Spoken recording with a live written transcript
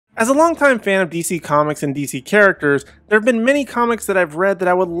As a longtime fan of DC Comics and DC characters, there have been many comics that I've read that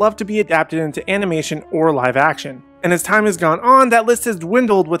I would love to be adapted into animation or live action. And as time has gone on, that list has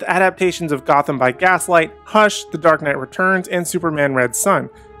dwindled with adaptations of Gotham by Gaslight, Hush, The Dark Knight Returns, and Superman Red Son,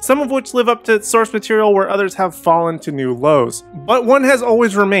 some of which live up to source material where others have fallen to new lows. But one has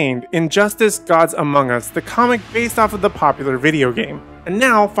always remained, Injustice: Gods Among Us, the comic based off of the popular video game. And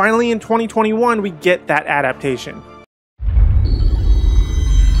now, finally in 2021, we get that adaptation.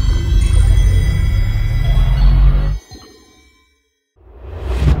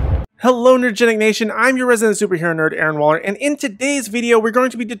 Hello Nerdgenic Nation, I'm your resident superhero nerd Aaron Waller, and in today's video we're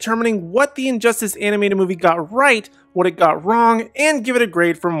going to be determining what the Injustice animated movie got right, what it got wrong, and give it a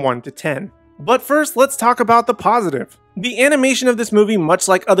grade from 1 to 10. But first, let's talk about the positive. The animation of this movie, much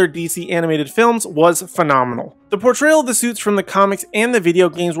like other DC animated films, was phenomenal. The portrayal of the suits from the comics and the video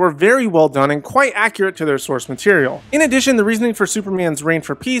games were very well done and quite accurate to their source material. In addition, the reasoning for Superman's reign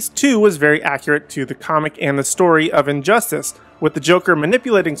for peace too was very accurate to the comic and the story of Injustice, with the Joker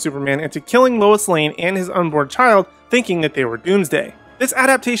manipulating Superman into killing Lois Lane and his unborn child, thinking that they were Doomsday. This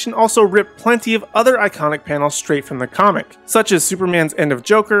adaptation also ripped plenty of other iconic panels straight from the comic, such as Superman's End of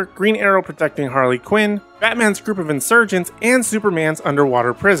Joker, Green Arrow protecting Harley Quinn, Batman's group of insurgents, and Superman's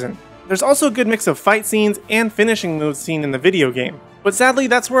underwater prison. There's also a good mix of fight scenes and finishing moves seen in the video game. But sadly,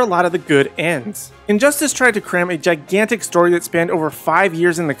 that's where a lot of the good ends. Injustice tried to cram a gigantic story that spanned over 5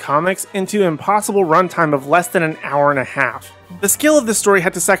 years in the comics into an impossible runtime of less than an hour and a half. The scale of the story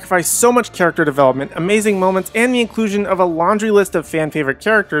had to sacrifice so much character development, amazing moments, and the inclusion of a laundry list of fan-favorite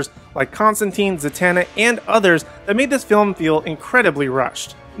characters like Constantine, Zatanna, and others that made this film feel incredibly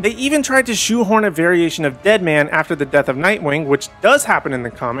rushed. They even tried to shoehorn a variation of Deadman after the death of Nightwing, which does happen in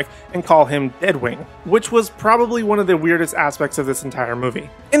the comic, and call him Deadwing, which was probably one of the weirdest aspects of this entire movie.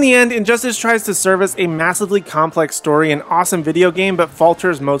 In the end, Injustice tries to serve as a massively complex story and awesome video game, but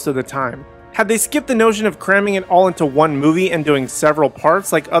falters most of the time. Had they skipped the notion of cramming it all into one movie and doing several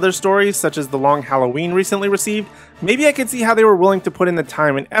parts like other stories such as The Long Halloween recently received, maybe I could see how they were willing to put in the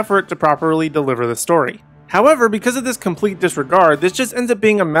time and effort to properly deliver the story. However, because of this complete disregard, this just ends up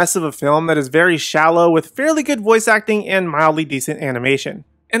being a mess of a film that is very shallow with fairly good voice acting and mildly decent animation.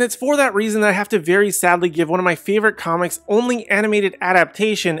 And it's for that reason that I have to very sadly give one of my favorite comics' only animated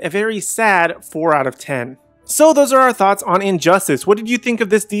adaptation a very sad 4 out of 10. So those are our thoughts on Injustice. What did you think of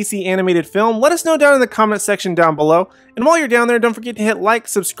this DC animated film? Let us know down in the comment section down below. And while you're down there, don't forget to hit like,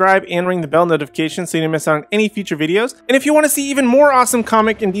 subscribe, and ring the bell notification so you don't miss out on any future videos. And if you want to see even more awesome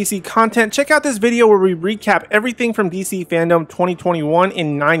comic and DC content, check out this video where we recap everything from DC Fandom 2021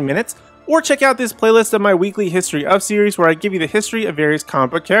 in 9 minutes. Or check out this playlist of my weekly History Of series where I give you the history of various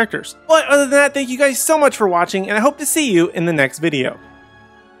comic book characters. But other than that, thank you guys so much for watching, and I hope to see you in the next video.